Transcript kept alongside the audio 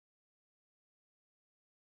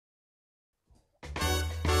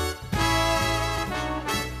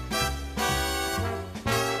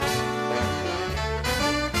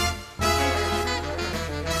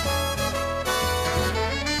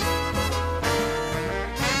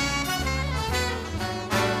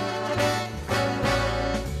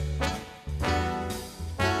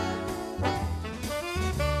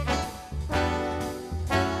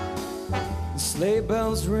Sleigh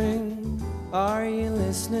bells ring, are you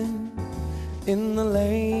listening? In the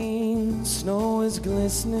lane, snow is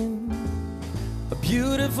glistening. A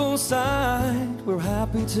beautiful sight, we're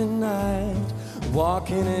happy tonight,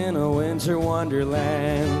 walking in a winter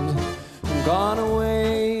wonderland. Gone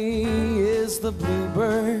away is the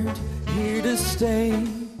bluebird, here to stay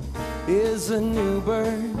is a new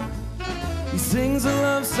bird. He sings a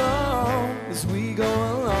love song as we go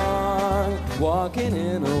along, walking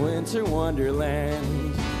in a winter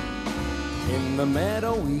wonderland. In the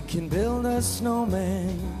meadow we can build a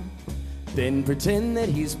snowman, then pretend that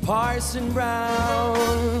he's Parson Brown.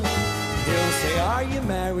 He'll say, are you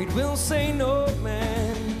married? We'll say, no,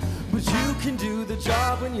 man, but you can do the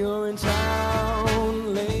job when you're in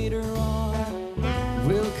town. Later on,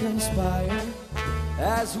 we'll conspire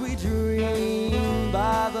as we dream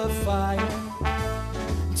by the fire,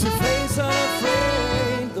 to face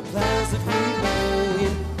unafraid the plans that we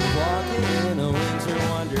made, walking in a winter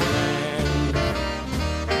wonderland.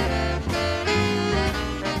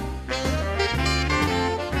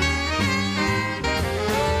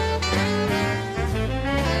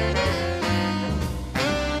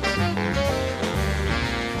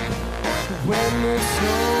 When it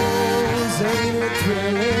snows, ain't it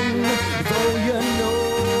thrilling? Though your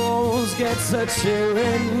nose gets a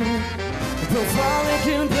chillin', we'll frolic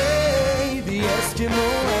and play the Eskimo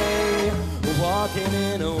way, walking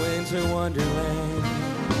in a winter wonderland.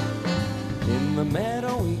 In the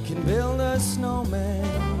meadow we can build a snowman,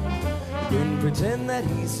 then pretend that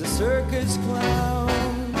he's a circus clown.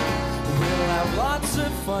 We'll have lots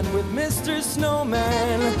of fun with Mr.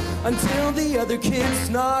 Snowman until the other kids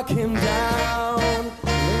knock him down.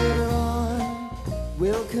 Later on,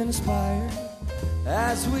 we'll conspire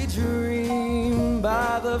as we dream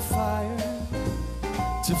by the fire,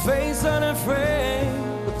 to face unafraid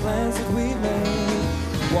the plans that we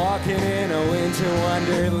made, walking in a winter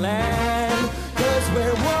wonderland. 'Cause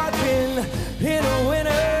we're